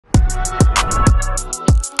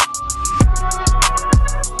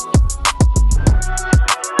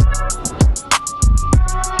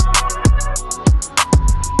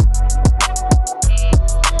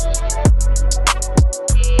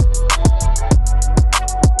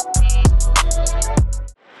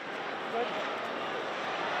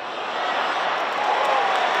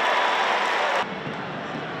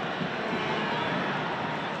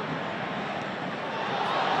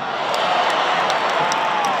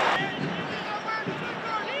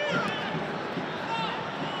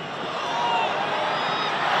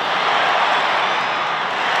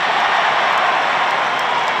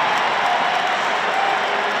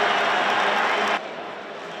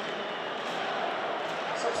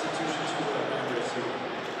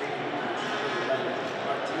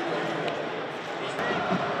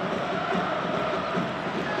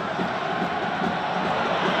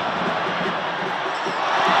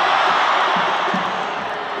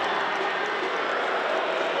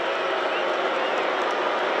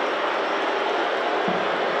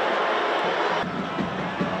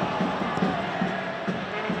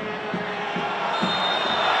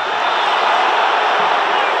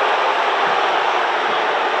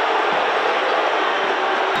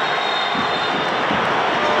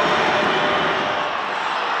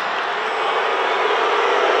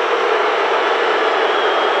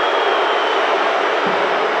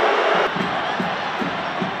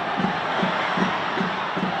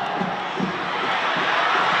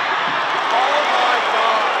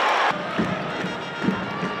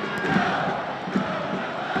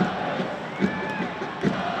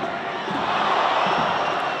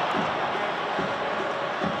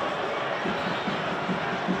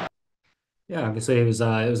Yeah, obviously it was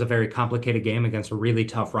a very complicated game against a really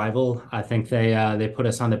tough rival. I think they put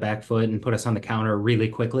us on the back foot and put us on the counter really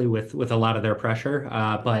quickly with a lot of their pressure.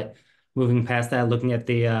 But moving past that, looking at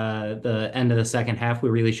the end of the second half, we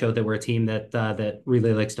really showed that we're a team that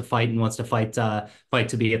really likes to fight and wants to fight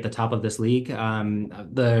to be at the top of this league.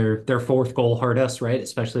 Their fourth goal hurt us, right?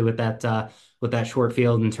 Especially with that short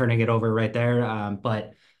field and turning it over right there.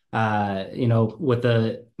 But with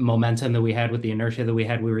the momentum that we had, with the inertia that we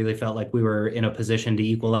had, we really felt like we were in a position to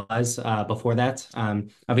equalize before that.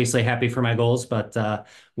 Obviously happy for my goals, but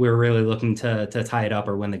we were really looking to tie it up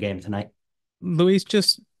or win the game tonight. Luis,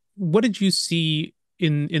 just what did you see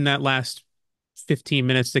in that last 15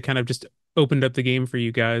 minutes that kind of just opened up the game for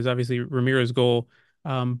you guys? Obviously, Ramiro's goal,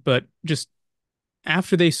 but just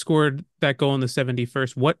after they scored that goal in the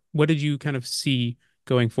 71st, what did you kind of see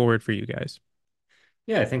going forward for you guys?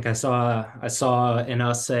 Yeah, I think I saw in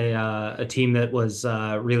us a team that was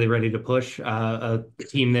really ready to push, a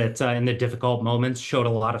team that in the difficult moments showed a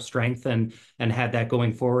lot of strength and had that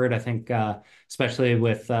going forward. I think especially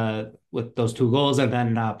with those two goals, and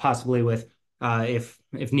then possibly with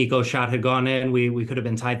if Nico's shot had gone in, we could have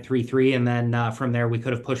been tied 3-3, and then from there we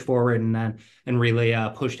could have pushed forward and really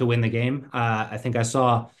pushed to win the game. I think I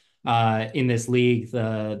saw in this league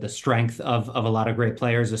the strength of a lot of great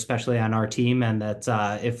players, especially on our team, and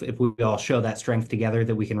that if we all show that strength together,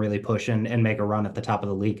 that we can really push and make a run at the top of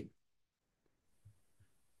the league.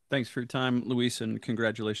 Thanks for your time, Luis, and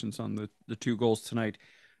congratulations on the two goals tonight.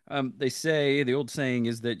 They say the old saying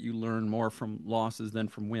is that you learn more from losses than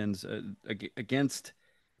from wins. Against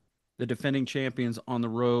the defending champions on the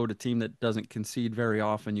road, a team that doesn't concede very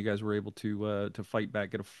often, you guys were able to fight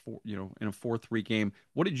back at in a 4-3 game.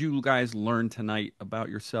 What did you guys learn tonight about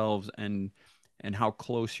yourselves and how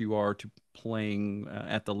close you are to playing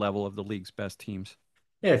at the level of the league's best teams?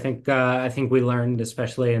 Yeah, I think we learned,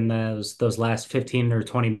 especially in those last 15 or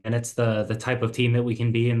 20 minutes, the type of team that we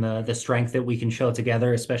can be and the strength that we can show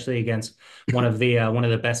together, especially against one of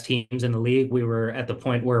the best teams in the league. We were at the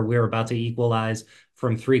point where we were about to equalize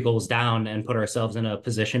from 3 goals down and put ourselves in a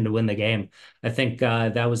position to win the game. I think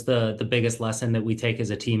that was the biggest lesson that we take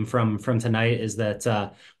as a team from tonight, is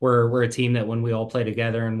that we're a team that when we all play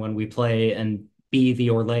together and when we play and be the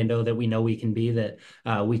Orlando that we know we can be, that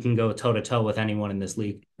we can go toe to toe with anyone in this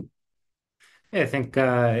league. Yeah, I think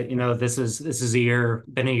this is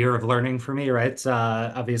been a year of learning for me, right?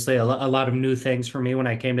 Obviously a lot of new things for me when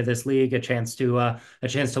I came to this league, a chance to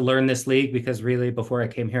learn this league, because really before I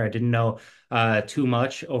came here I didn't know too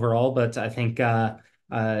much overall, but I think as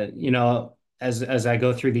I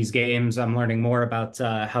go through these games, I'm learning more about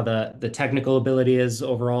how the technical ability is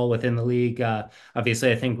overall within the league.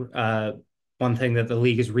 Obviously, I think one thing that the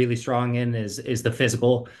league is really strong in is the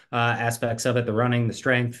physical aspects of it, the running, the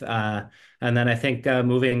strength. And then I think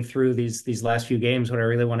moving through these last few games, what I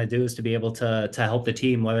really want to do is to be able to help the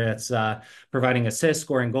team, whether it's providing assists,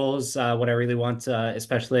 scoring goals. What I really want,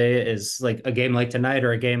 especially, is like a game like tonight,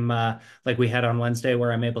 or a game like we had on Wednesday,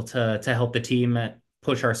 where I'm able to help the team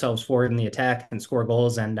push ourselves forward in the attack and score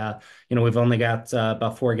goals. And we've only got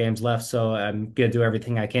about 4 games left, so I'm gonna do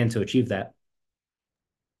everything I can to achieve that.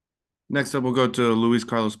 Next up, we'll go to Luis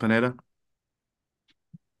Carlos Pineda.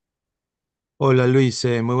 Hola Luis,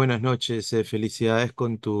 muy buenas noches. Felicidades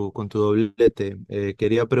con tu doblete.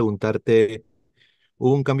 Quería preguntarte,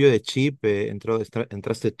 hubo un cambio de chip,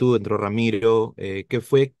 entraste tú, entró Ramiro. ¿Qué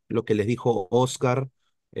fue lo que les dijo Oscar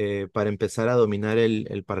para empezar a dominar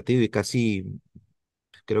el partido? Y casi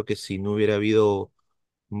creo que si no hubiera habido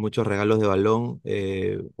muchos regalos de balón,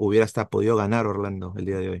 hubiera hasta podido ganar Orlando el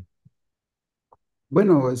día de hoy.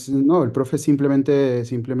 Bueno, no, el profe simplemente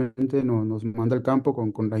nos manda al campo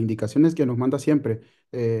con las indicaciones que nos manda siempre.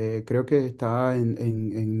 Creo que está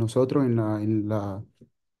en nosotros, en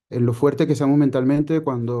lo fuerte que seamos mentalmente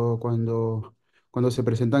cuando se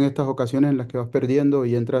presentan estas ocasiones en las que vas perdiendo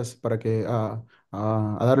y entras para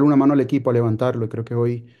a darle una mano al equipo, a levantarlo. Y creo que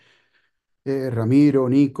hoy Ramiro,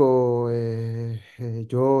 Nico,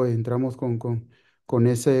 yo entramos con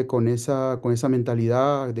esa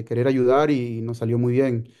mentalidad de querer ayudar y nos salió muy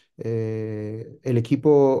bien. El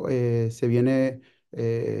equipo se viene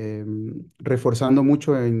reforzando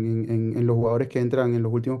mucho en los jugadores que entran en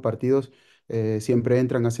los últimos partidos. Siempre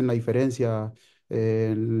entran, hacen la diferencia.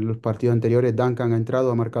 En los partidos anteriores, Duncan ha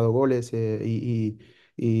entrado, ha marcado goles y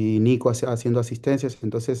Nico haciendo asistencias.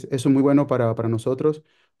 Entonces, eso es muy bueno para nosotros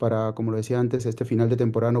como lo decía antes, este final de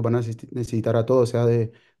temporada nos van a necesitar a todos, sea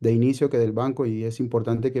de inicio que del banco, y es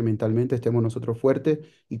importante que mentalmente estemos nosotros fuertes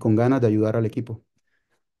y con ganas de ayudar al equipo.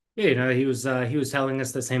 Yeah, he was telling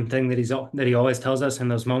us the same thing that he always tells us in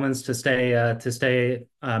those moments to stay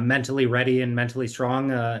mentally ready and mentally strong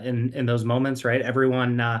in those moments, right?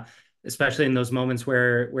 Everyone, especially in those moments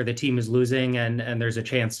where the team is losing and there's a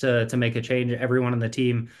chance to make a change, everyone on the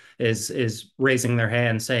team is raising their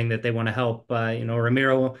hand, saying that they want to help.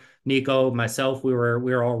 Ramiro, Nico, myself, we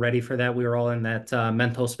were all ready for that. We were all in that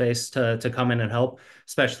mental space to come in and help,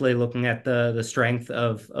 especially looking at the strength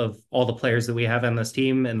of all the players that we have on this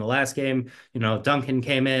team. In the last game, Duncan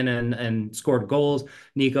came in and scored goals.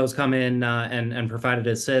 Nico's come in and provided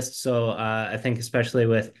assists. So I think especially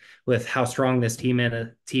with how strong this team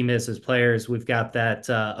is as players, we've got that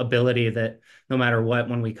ability that no matter what,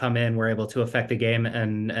 when we come in, we're able to affect the game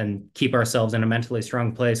and keep ourselves in a mentally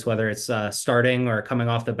strong place, whether it's starting or coming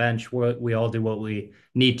off the bench. We all do what we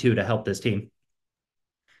need to help this team.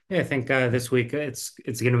 Yeah, I think this week it's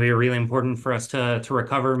going to be really important for us to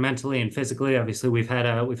recover mentally and physically. Obviously, we've had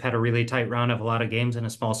a really tight run of a lot of games in a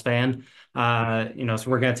small span. So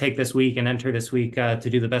we're going to take this week and enter this week to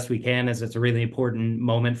do the best we can, as it's a really important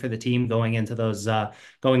moment for the team going into those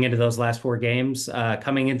last four games.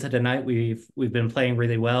 Coming into tonight, we've been playing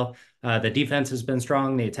really well. The defense has been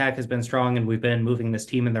strong, the attack has been strong, and we've been moving this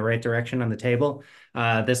team in the right direction on the table.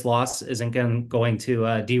 This loss isn't going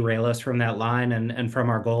to derail us from that line and from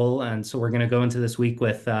our goal. And so we're going to go into this week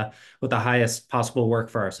with the highest possible work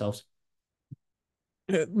for ourselves.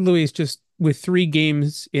 Luis, just with 3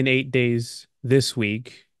 games in 8 days this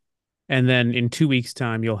week, and then in 2 weeks'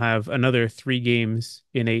 time, you'll have another 3 games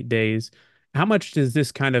in 8 days. How much does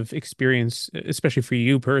this kind of experience, especially for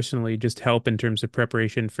you personally, just help in terms of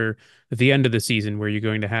preparation for the end of the season, where you're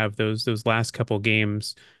going to have those last couple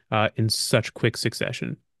games in such quick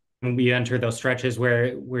succession? When we enter those stretches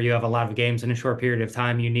where you have a lot of games in a short period of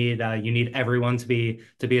time, you need everyone to be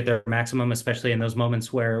at their maximum, especially in those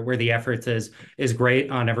moments where the effort is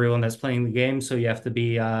great on everyone that's playing the game. So you have to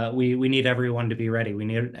be we need everyone to be ready. We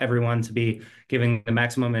need everyone to be giving the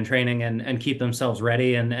maximum in training and keep themselves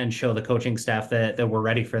ready and show the coaching staff that we're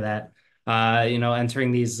ready for that.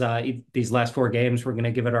 Entering these last four games, we're going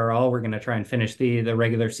to give it our all. We're going to try and finish the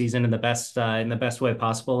regular season in the best way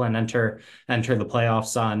possible and enter the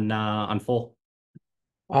playoffs on full.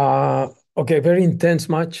 Okay, very intense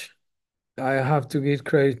match. I have to give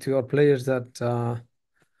credit to our players that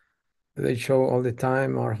they show all the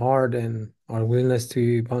time our heart and our willingness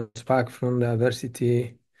to bounce back from the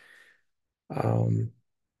adversity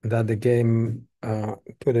that the game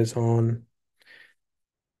put us on.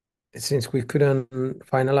 Since we couldn't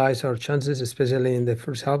finalize our chances, especially in the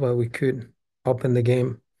first half, but we could open the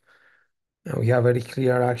game. And we have very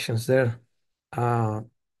clear actions there.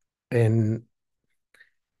 And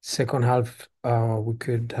second half, we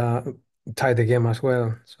could tie the game as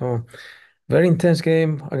well. So very intense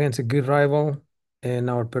game against a good rival. And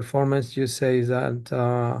our performance just says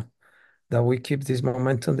that we keep this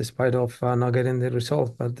momentum despite of not getting the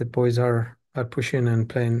result. But the boys are pushing and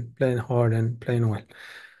playing hard and playing well.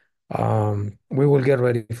 We will get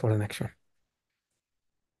ready for the next one.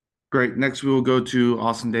 Great. Next, we will go to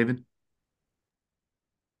Austin David.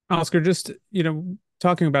 Oscar, just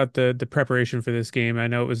talking about the preparation for this game, I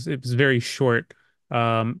know it was very short,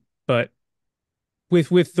 but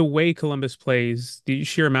with the way Columbus plays, the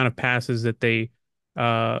sheer amount of passes that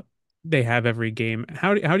uh they have every game,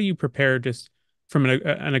 how do you prepare just from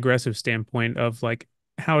an aggressive standpoint of like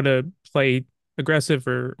how to play aggressive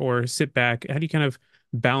or sit back? How do you kind of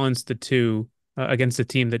balance the two against a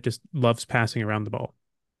team that just loves passing around the ball?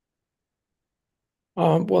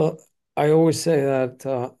 Well, I always say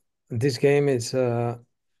that this game is um,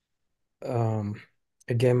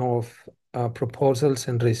 a game of proposals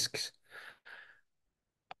and risks.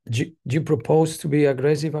 You propose to be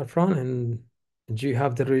aggressive up front, and you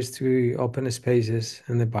have the risk to open spaces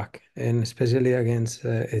in the back, and especially against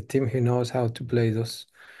a team who knows how to play those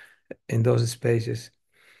in those spaces.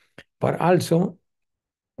 But also,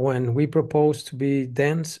 when we propose to be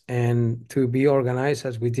dense and to be organized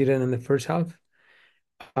as we did it in the first half,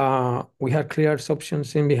 we had clear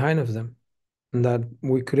options in behind of them that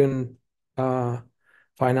we couldn't uh,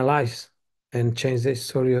 finalize and change the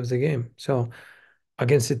story of the game. So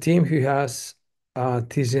against a team who has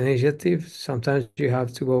this initiative, sometimes you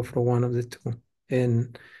have to go for one of the two.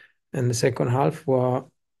 In the second half,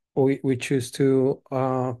 we choose to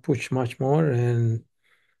push much more, and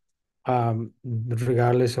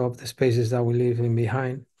regardless of the spaces that we leave in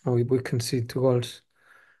behind, we concede 2 goals,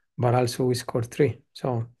 but also we scored three.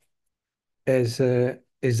 So is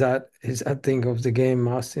that thing of the game,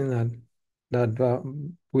 Austin, that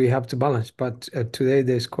we have to balance. But today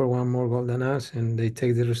they score one more goal than us, and they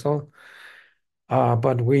take the result.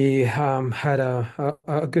 But we had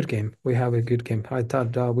a good game. We have a good game. I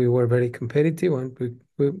thought we were very competitive, and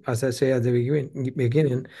as I say at the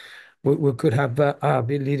beginning, we could have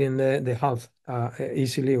been leading the half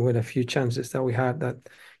easily with a few chances that we had that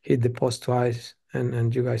hit the post twice,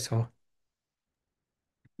 and you guys saw.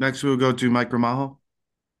 Next, we'll go to Mike Ramajo.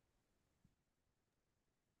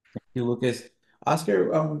 You, Lucas. Oscar,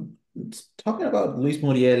 talking about Luis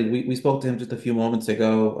Muriel, we spoke to him just a few moments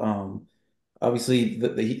ago. Obviously,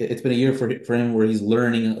 it's been a year for him where he's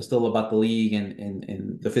learning still about the league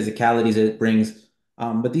and the physicalities that it brings.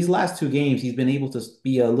 But these last two games, he's been able to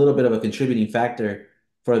be a little bit of a contributing factor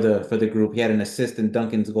for the group. He had an assist in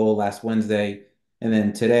Duncan's goal last Wednesday, and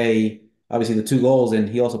then today, obviously the two goals, and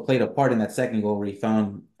he also played a part in that second goal where he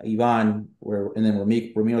found Ivan, and then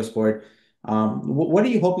Ramiro scored. What are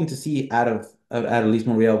you hoping to see out of Luis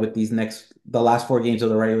Muriel with the last four games of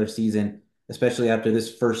the regular season, especially after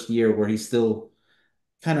this first year where he's still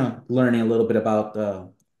kind of learning a little bit about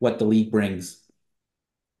what the league brings?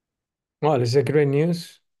 Well, it's a great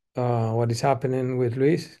news. What is happening with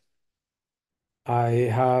Luis? I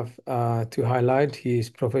have to highlight his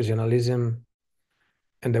professionalism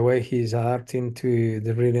and the way he's adapting to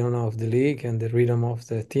the rhythm of the league and the rhythm of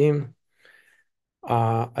the team.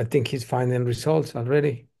 I think he's finding results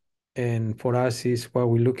already, and for us, is what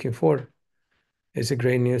we're looking for. It's a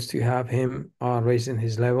great news to have him raising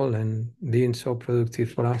his level and being so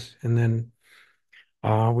productive for us. And then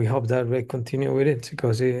we hope that we continue with it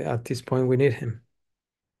because at this point we need him.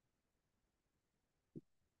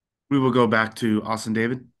 We will go back to Austin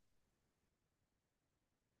David.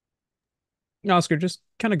 Oscar, just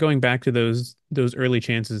kind of going back to those early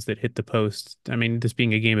chances that hit the post. I mean, this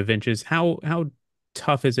being a game of inches, how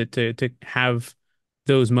tough is it to have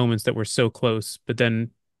those moments that were so close, but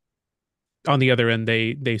then on the other end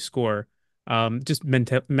they score. Just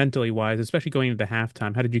mentally wise, especially going into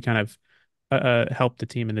halftime. How did you kind of help the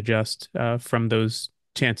team and adjust from those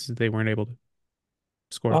chances that they weren't able to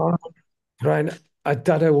score? Uh, right. I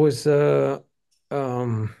thought it was the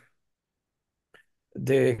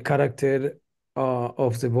character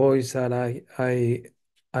of the boys that I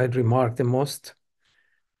remarked the most,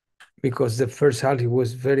 because the first half he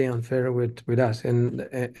was very unfair with us, and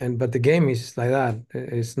but the game is like that.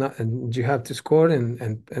 It's not, and you have to score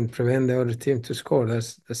and prevent the other team to score.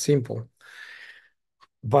 That's simple.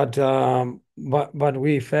 But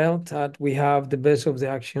we felt that we have the best of the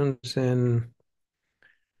actions, and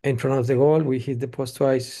in front of the goal we hit the post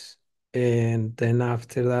twice, and then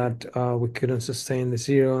after that we couldn't sustain the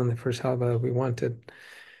zero in the first half that we wanted,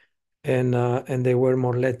 and they were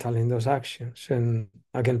more lethal in those actions. And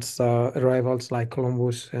against rivals like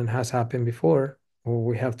Columbus, and has happened before,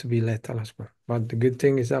 we have to be lethal as well. But the good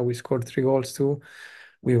thing is that we scored 3 goals too.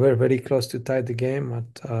 We were very close to tie the game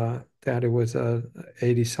at that it was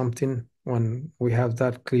 80 something when we have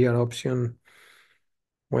that clear option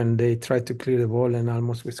when they tried to clear the ball and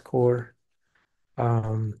almost we score.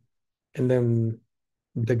 Um, and then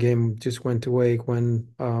the game just went away when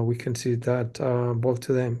we conceded that ball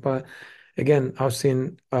to them. But again, I've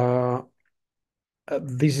seen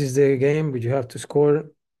this is the game, but you have to score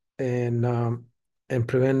and and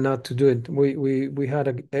prevent not to do it. We had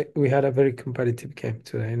a very competitive game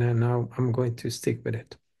today, and now I'm going to stick with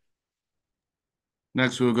it.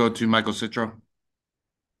 Next, we'll go to Michael Citro.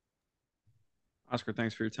 Oscar,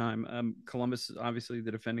 thanks for your time. Columbus, obviously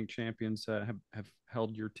the defending champions, have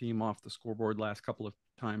held your team off the scoreboard last couple of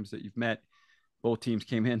times that you've met. Both teams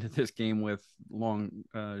came into this game with long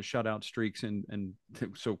shutout streaks, and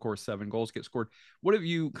so of course 7 goals get scored. What have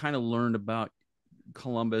you kind of learned about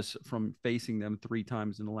Columbus from facing them 3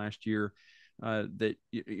 times in the last year? That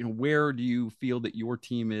where do you feel that your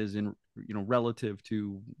team is in relative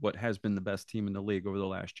to what has been the best team in the league over the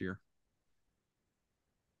last year?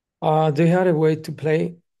 They had a way to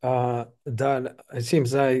play that it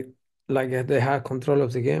seems like they had control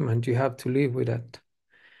of the game, and you have to live with it.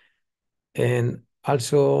 And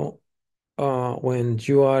also, when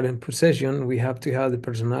you are in possession, we have to have the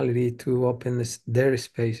personality to open their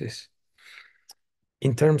spaces.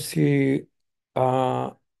 In terms to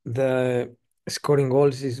the scoring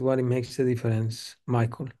goals is what it makes the difference,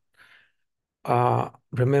 Michael.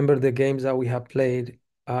 Remember the games that we have played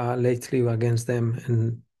lately against them,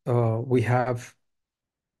 and we have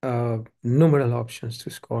numerous options to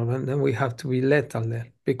score, and then we have to be lethal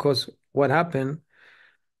there. Because what happened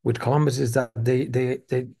with Columbus is that they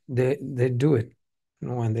do it.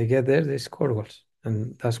 When they get there, they score goals,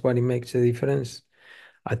 and that's what it makes a difference.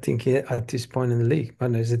 I think at this point in the league,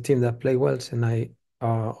 but it's a team that play well, and I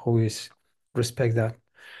always respect that.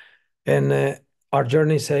 And our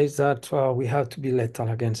journey says that we have to be lethal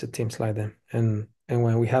against the teams like them, and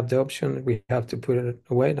when we have the option, we have to put it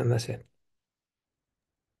away, and that's it.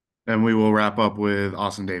 And we will wrap up with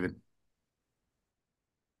Austin David.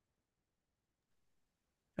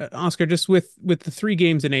 Oscar, just with the 3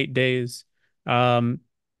 games in 8 days, um,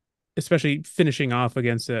 especially finishing off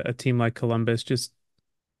against a team like Columbus, just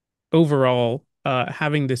overall,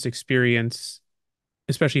 having this experience,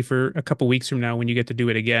 especially for a couple weeks from now when you get to do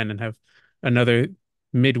it again and have another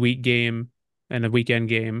midweek game and a weekend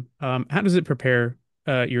game, how does it prepare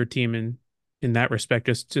your team in that respect,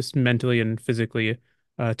 just mentally and physically,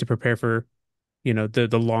 to prepare for,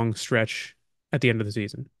 the long stretch at the end of the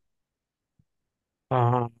season?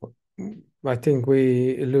 Uh, I think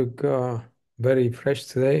we look very fresh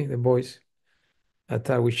today, the boys. I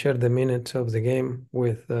thought we shared the minutes of the game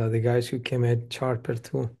with the guys who came at sharper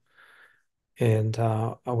too. And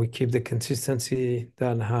we keep the consistency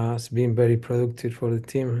that has been very productive for the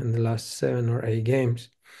team in the last 7 or 8 games.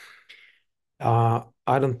 I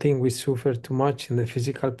don't think we suffered too much in the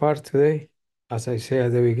physical part today. As I say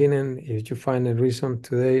at the beginning, if you find a reason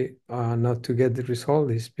today not to get the result,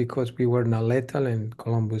 is because we were not lethal and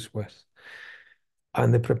Columbus was.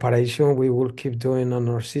 And the preparation we will keep doing on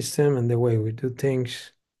our system and the way we do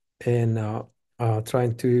things, and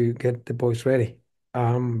trying to get the boys ready.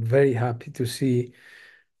 I'm very happy to see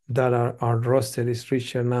that our roster is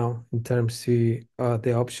richer now in terms of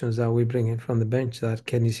the options that we bring in from the bench that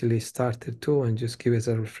can easily start it too and just give us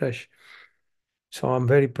a refresh. So I'm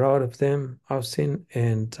very proud of them, Austin,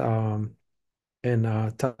 and tell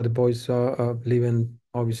the boys leaving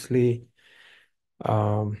obviously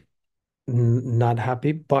um, not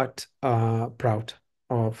happy, but proud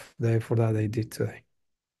of the effort that they did today.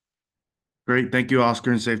 Great. Thank you,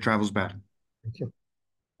 Oscar, and safe travels back. Thank you.